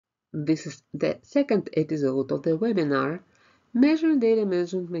This is the second episode of the webinar, Measuring Data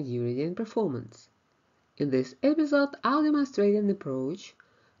Management Maturity and Performance. In this episode, I'll demonstrate an approach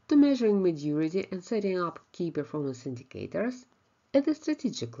to measuring maturity and setting up key performance indicators at the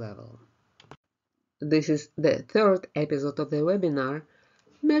strategic level. This is the third episode of the webinar,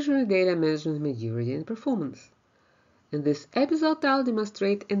 Measuring Data Management Maturity and Performance. In this episode, I'll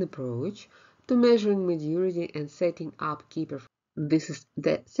demonstrate an approach to measuring maturity and setting up key performance. This is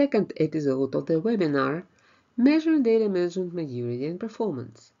the second episode of the webinar, Measuring Data Management Maturity and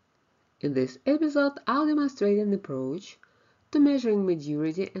Performance. In this episode, I'll demonstrate an approach to measuring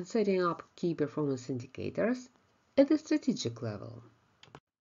maturity and setting up key performance indicators at the strategic level.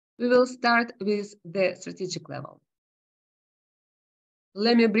 We will start with the strategic level.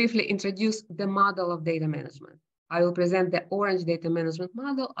 Let me briefly introduce the model of data management. I will present the Orange data management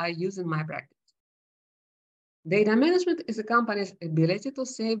model I use in my practice. Data management is a company's ability to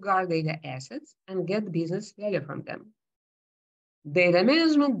safeguard data assets and get business value from them. Data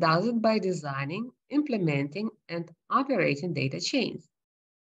management does it by designing, implementing, and operating data chains.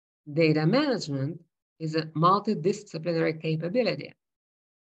 Data management is a multidisciplinary capability.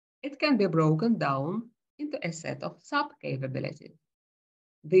 It can be broken down into a set of sub-capabilities.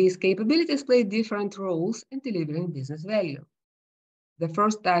 These capabilities play different roles in delivering business value. The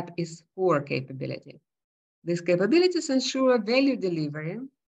first type is core capability. These capabilities ensure value delivery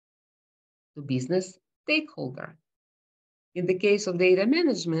to business stakeholder. In the case of data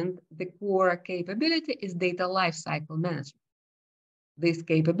management, the core capability is data lifecycle management. This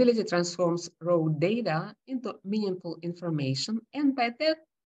capability transforms raw data into meaningful information and by that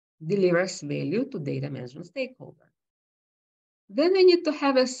delivers value to data management stakeholder. Then we need to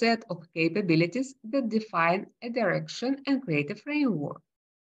have a set of capabilities that define a direction and create a framework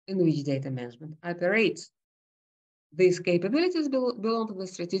in which data management operates. These capabilities belong to the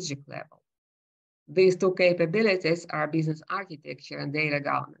strategic level. These two capabilities are business architecture and data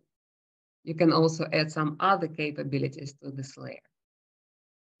governance. You can also add some other capabilities to this layer.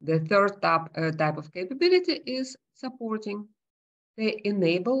 The third type of capability is supporting. They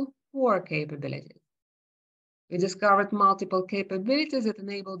enable core capabilities. We discovered multiple capabilities that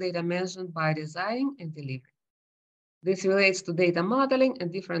enable data management by designing and delivering. This relates to data modeling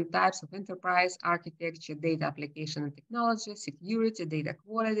and different types of enterprise architecture, data application and technology, security, data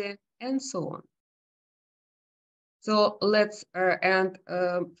quality, and so on. So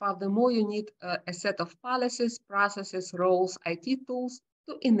furthermore, you need a set of policies, processes, roles, IT tools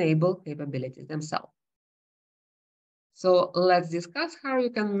to enable capabilities themselves. So let's discuss how you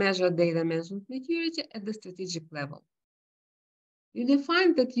can measure data management maturity at the strategic level. You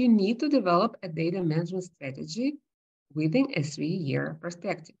define that you need to develop a data management strategy within a 3-year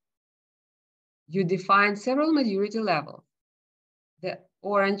perspective. You define several maturity levels. The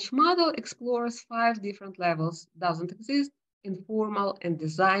Orange model explores 5 different levels, doesn't exist in formal and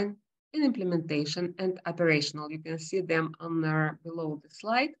design, in implementation and operational. You can see them on below the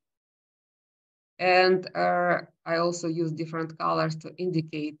slide. And I also use different colors to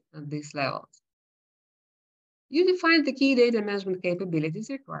indicate these levels. You define the key data management capabilities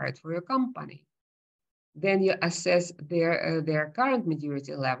required for your company. Then you assess their current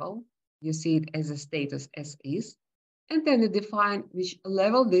maturity level. You see it as a status as is. And then you define which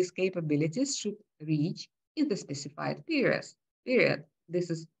level these capabilities should reach in the specified period. This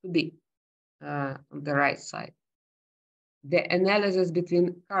is to be on the right side. The analysis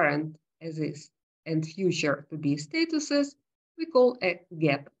between current as is and future to be statuses we call a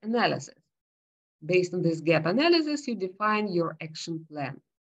gap analysis. Based on this gap analysis, you define your action plan.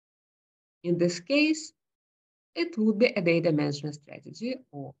 In this case, it would be a data management strategy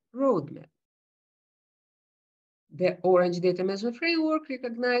or roadmap. The Orange data management framework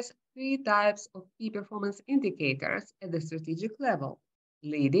recognizes 3 types of key performance indicators at the strategic level: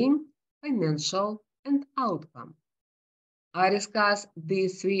 leading, financial, and outcome. I discuss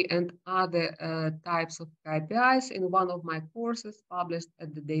these 3 and other types of KPIs in one of my courses published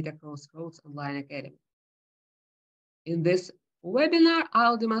at the Data Crossroads Online Academy. In this webinar,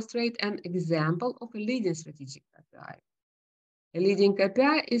 I'll demonstrate an example of a leading strategic KPI. A leading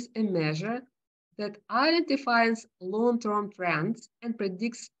KPI is a measure that identifies long-term trends and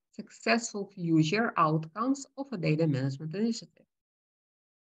predicts successful future outcomes of a data management initiative.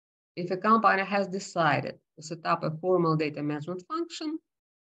 If a company has decided to set up a formal data management function,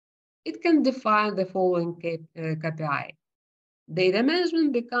 it can define the following KPI. Data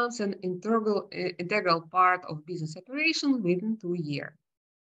management becomes an integral part of business operation within 2 years.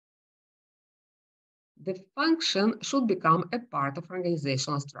 The function should become a part of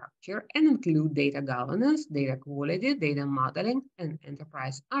organizational structure and include data governance, data quality, data modeling, and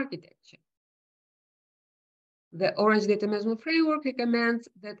enterprise architecture. The Orange Data Management Framework recommends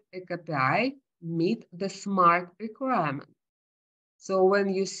that a KPI meet the SMART requirement. So when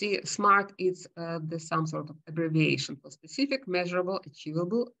you see SMART, it's some sort of abbreviation for specific, measurable,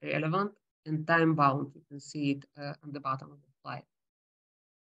 achievable, relevant, and time-bound. You can see it on the bottom of the slide.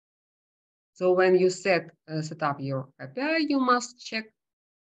 So when you set up your KPI, you must check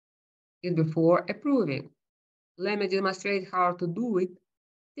it before approving. Let me demonstrate how to do it,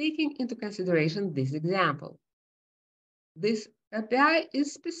 taking into consideration this example. This KPI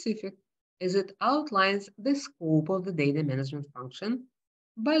is specific as it outlines the scope of the data management function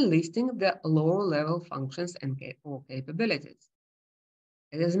by listing the lower-level functions and capabilities.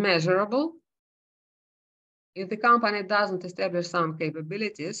 It is measurable. If the company doesn't establish some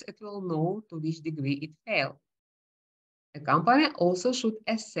capabilities, it will know to which degree it failed. A company also should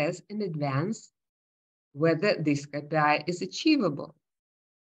assess in advance whether this KPI is achievable.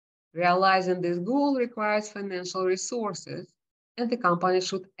 Realizing this goal requires financial resources, and the company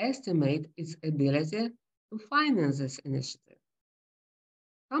should estimate its ability to finance this initiative.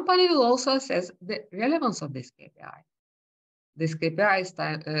 Company will also assess the relevance of this KPI. This KPI is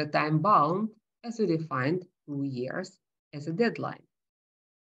time-bound, as we defined 2 years as a deadline.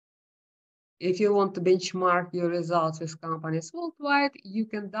 If you want to benchmark your results with companies worldwide, you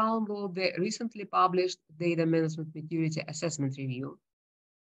can download the recently published Data Management Maturity Assessment Review.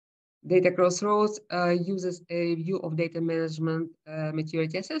 Data Crossroads uses a review of data management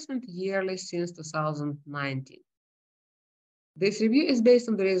maturity assessment yearly since 2019. This review is based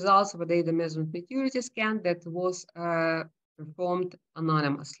on the results of a data management maturity scan that was performed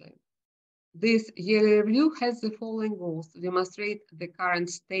anonymously. This yearly review has the following goals: to demonstrate the current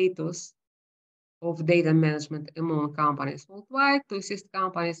status of data management among companies worldwide, to assist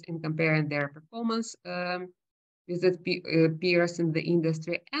companies in comparing their performance with the peers in the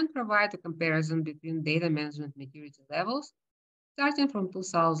industry, and provide a comparison between data management maturity levels starting from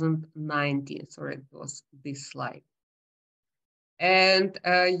 2019. Sorry, it was this slide. And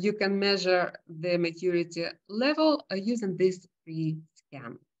you can measure the maturity level using this free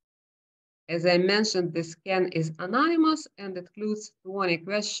scan. As I mentioned, the scan is anonymous and includes 20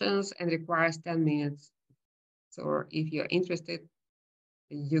 questions and requires 10 minutes. So if you're interested,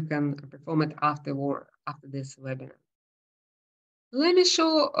 you can perform it after this webinar. Let me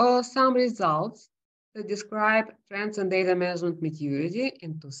show some results that describe trends in data management maturity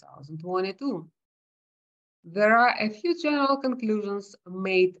in 2022. There are a few general conclusions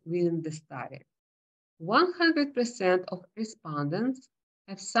made within the study. 100% of respondents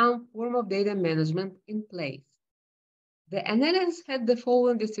have some form of data management in place. The analysis had the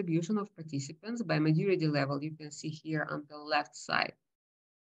following distribution of participants by maturity level. You can see here on the left side.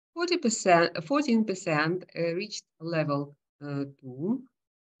 14% reached level 2,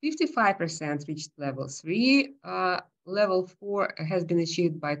 55% reached level 3, level 4 has been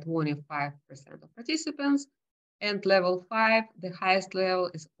achieved by 25% of participants, and level 5, the highest level,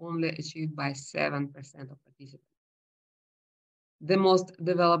 is only achieved by 7% of participants. The most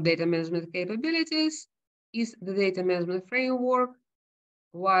developed data management capabilities is the data management framework,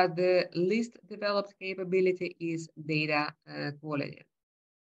 while the least developed capability is data quality.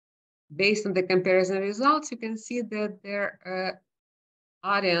 Based on the comparison results, you can see that their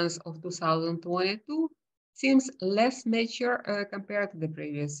audience of 2022 seems less mature compared to the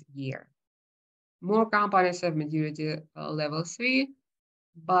previous year. More companies have maturity level 3,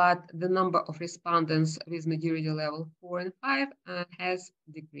 but the number of respondents with maturity level 4 and 5 has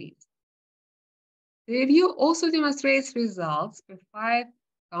decreased. The review also demonstrates results for 5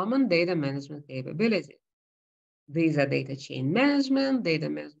 common data management capabilities. These are data chain management, data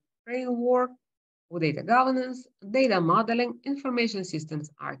management framework, data governance, data modeling, information systems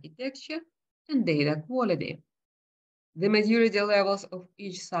architecture, and data quality. The maturity levels of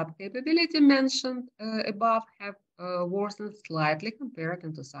each sub-capability mentioned above have worsened slightly compared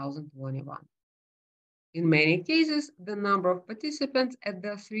to 2021. In many cases, the number of participants at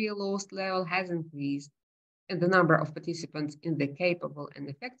the 3 lowest level has increased, and the number of participants in the capable and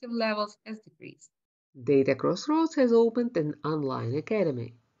effective levels has decreased. Data Crossroads has opened an online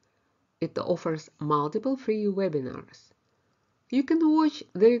academy. It offers multiple free webinars. You can watch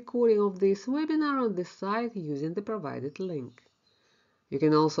the recording of this webinar on the site using the provided link. You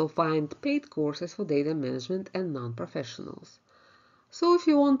can also find paid courses for data management and non-professionals. So if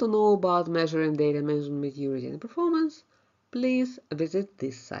you want to know about measuring data management maturity and performance, please visit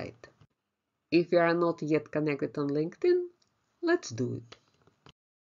this site. If you are not yet connected on LinkedIn, let's do it.